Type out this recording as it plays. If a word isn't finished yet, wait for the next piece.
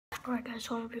Alright guys,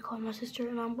 so I'm gonna be calling my sister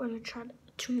and I'm gonna try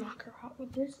to knock her out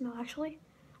with this. No, actually,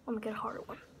 I'm gonna get a harder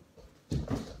one.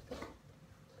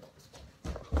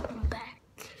 I'm back.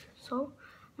 So,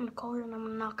 I'm gonna call her and I'm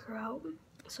gonna knock her out.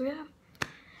 So yeah.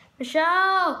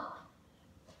 Michelle!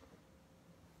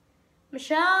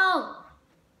 Michelle!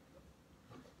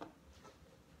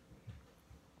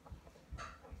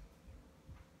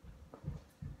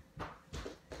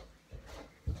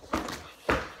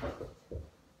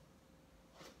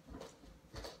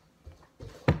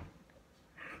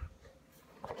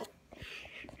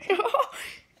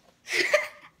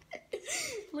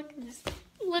 Look at this.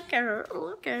 Look at her.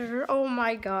 Look at her. Oh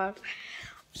my god.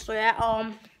 So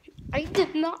yeah, I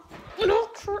did not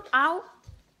knock her out.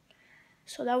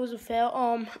 So that was a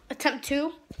fail. Attempt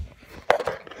 2.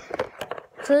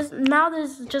 So now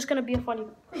this is just gonna be a funny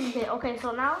bit. Okay,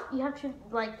 so now you have to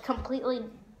like completely.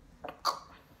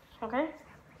 Okay.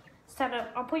 Set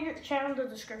up. I'll put your channel in the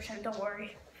description. Don't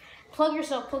worry. Plug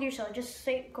yourself. Just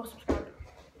say go subscribe.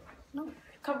 No.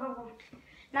 Come.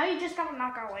 Now you just gotta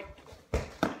knock out like.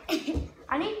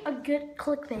 I need a good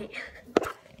clickbait.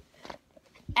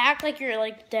 Act like you're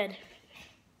like dead.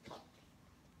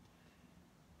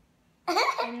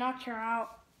 I knocked her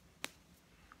out.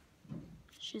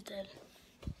 She's dead.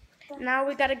 Now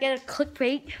we gotta get a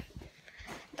clickbait.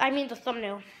 I mean the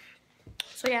thumbnail.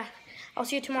 So yeah, I'll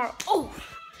see you tomorrow. Oh,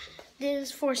 this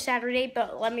is for Saturday,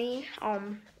 but let me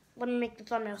make the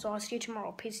thumbnail. So I'll see you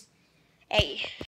tomorrow. Peace. Hey.